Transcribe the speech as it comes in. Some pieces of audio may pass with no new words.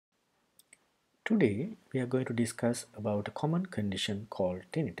Today we are going to discuss about a common condition called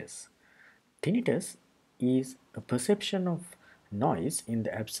tinnitus. Tinnitus is a perception of noise in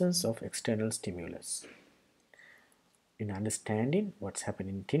the absence of external stimulus. In understanding what's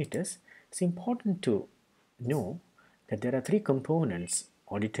happening in tinnitus, it's important to know that there are three components: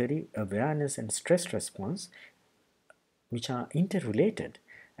 auditory, awareness, and stress response, which are interrelated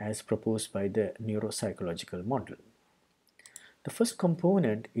as proposed by the neuropsychological model. The first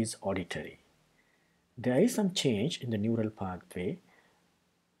component is auditory. There is some change in the neural pathway,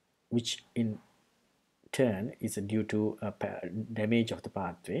 which in turn is due to a damage of the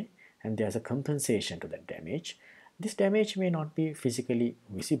pathway, and there's a compensation to that damage. This damage may not be physically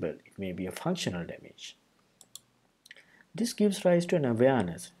visible, it may be a functional damage. This gives rise to an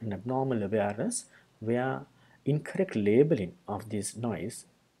awareness, an abnormal awareness, where incorrect labeling of this noise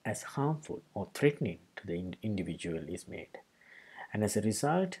as harmful or threatening to the individual is made. And as a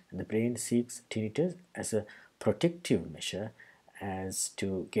result, the brain seeks tinnitus as a protective measure as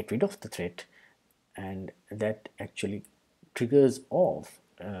to get rid of the threat, and that actually triggers off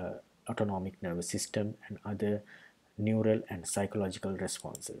autonomic nervous system and other neural and psychological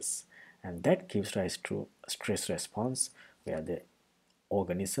responses, and that gives rise to stress response where the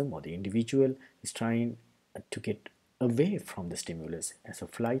organism or the individual is trying to get away from the stimulus as a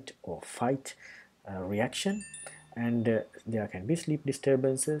flight or fight reaction, and there can be sleep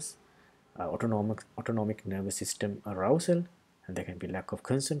disturbances, autonomic nervous system arousal, and there can be lack of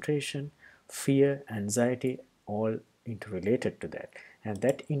concentration, fear, anxiety, all interrelated to that, and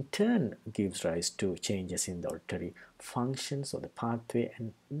that in turn gives rise to changes in the auditory functions of the pathway,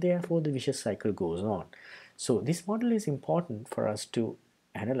 and therefore the vicious cycle goes on. So this model is important for us to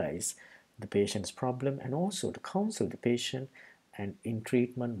analyze the patient's problem and also to counsel the patient, and in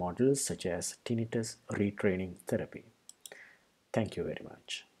treatment models such as tinnitus retraining therapy. Thank you very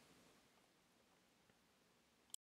much.